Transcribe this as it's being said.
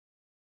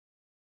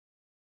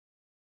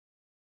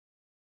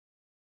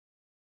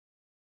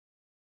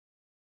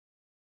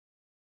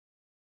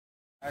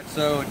Alright,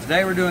 so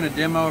today we're doing a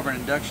demo of an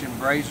induction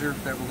brazier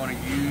that we're going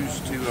to use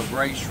to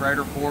braze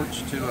Schrader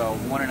ports to a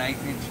 1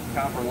 1/8 inch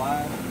copper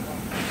line.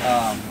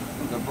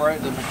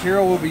 The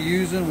material we'll be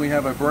using, we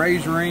have a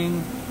braze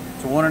ring.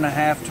 It's a 1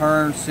 1/2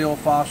 turn seal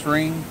phos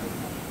ring.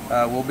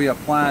 We'll be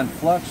applying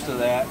flux to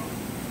that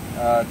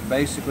to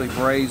basically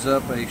braze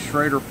up a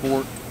Schrader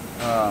port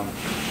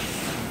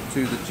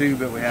to the tube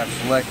that we have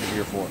selected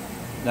here for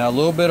it. Now a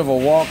little bit of a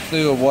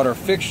walkthrough of what our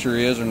fixture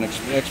is, or an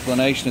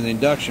explanation of the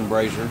induction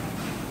brazier.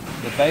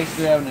 But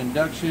basically have an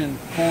induction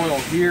coil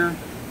here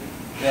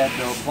that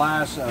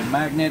applies a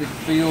magnetic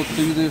field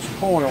to this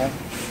coil,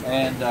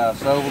 and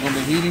so we're going to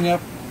be heating up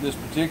this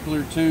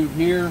particular tube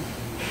here.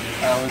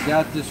 We've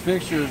got this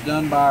fixture is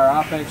done by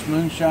our Opex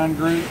moonshine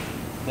group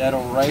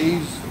that'll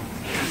raise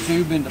the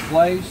tube into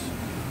place.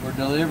 We're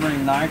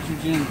delivering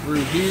nitrogen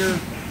through here.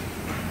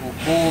 We'll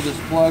pull this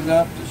plug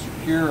up to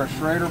secure a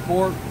Schrader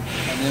port,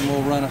 and then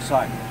we'll run a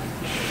cycle.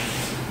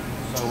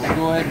 So we'll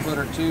go ahead and put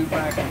our tube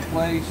back in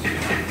place.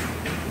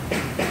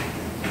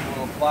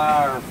 We'll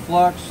apply our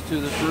flux to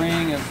this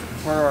ring as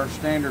per our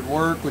standard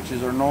work, which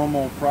is our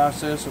normal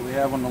process that we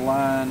have on the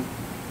line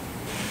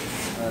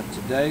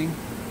today.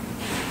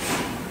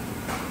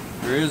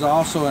 There is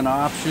also an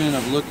option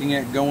of looking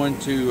at going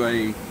to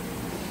a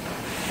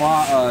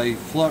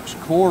flux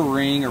core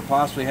ring, or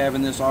possibly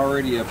having this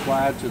already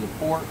applied to the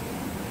port.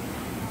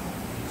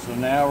 So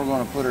now we're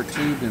going to put our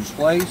tube in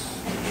place,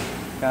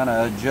 kind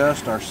of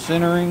adjust our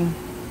centering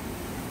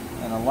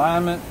and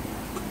alignment.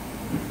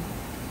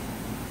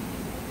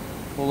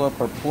 Pull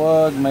up our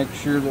plug, make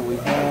sure that we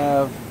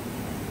have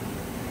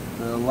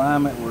the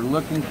alignment we're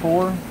looking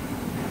for.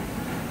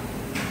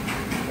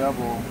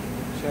 Double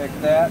check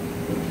that.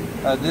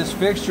 This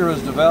fixture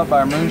was developed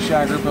by our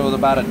moonshine group with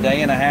about a 1.5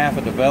 days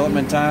of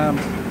development time.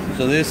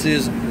 So this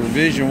is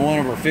revision 1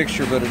 of our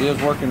fixture, but it is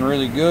working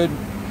really good.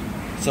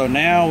 So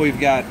now we've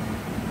got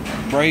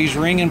braze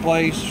ring in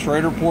place,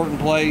 Schrader port in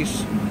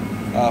place,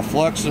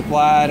 flux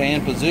applied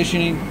and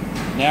positioning.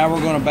 Now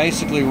we're going to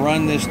basically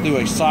run this through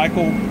a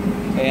cycle,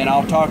 and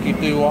I'll talk you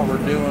through what we're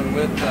doing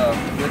with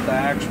the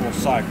actual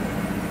cycle.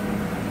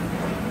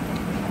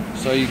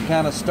 So you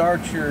kind of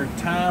start your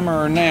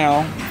timer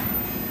now,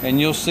 and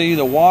you'll see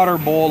the water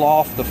boil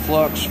off the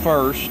flux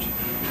first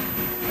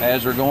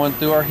as we're going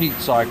through our heat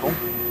cycle.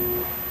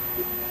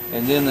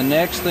 And then the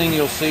next thing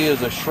you'll see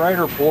is a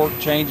Schrader port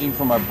changing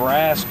from a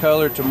brass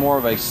color to more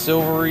of a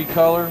silvery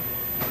color.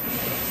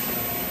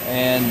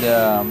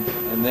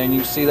 And then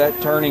you see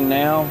that turning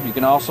now. You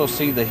can also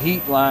see the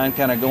heat line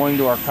kind of going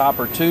to our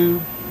copper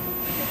tube.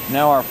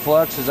 Now our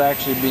flux is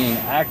actually being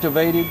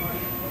activated.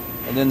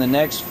 And then the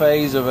next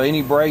phase of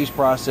any braze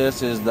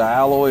process is the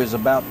alloy is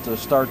about to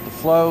start to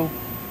flow.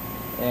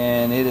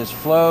 And it has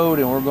flowed,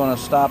 and we're going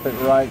to stop it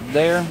right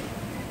there.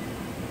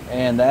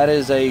 And that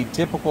is a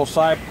typical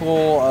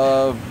cycle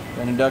of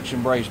an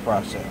induction braze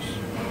process.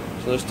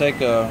 So let's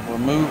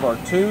remove our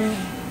tube,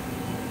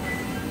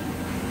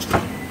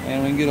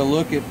 and we can get a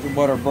look at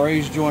what our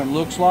braze joint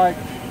looks like.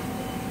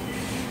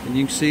 And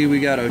you can see we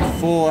got a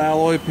full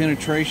alloy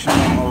penetration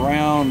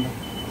around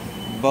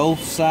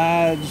both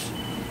sides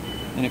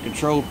in a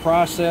controlled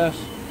process,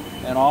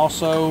 and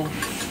also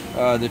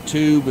the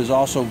tube is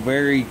also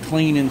very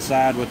clean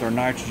inside with our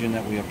nitrogen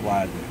that we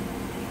applied there.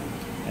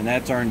 And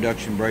that's our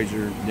induction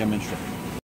brazier demonstration.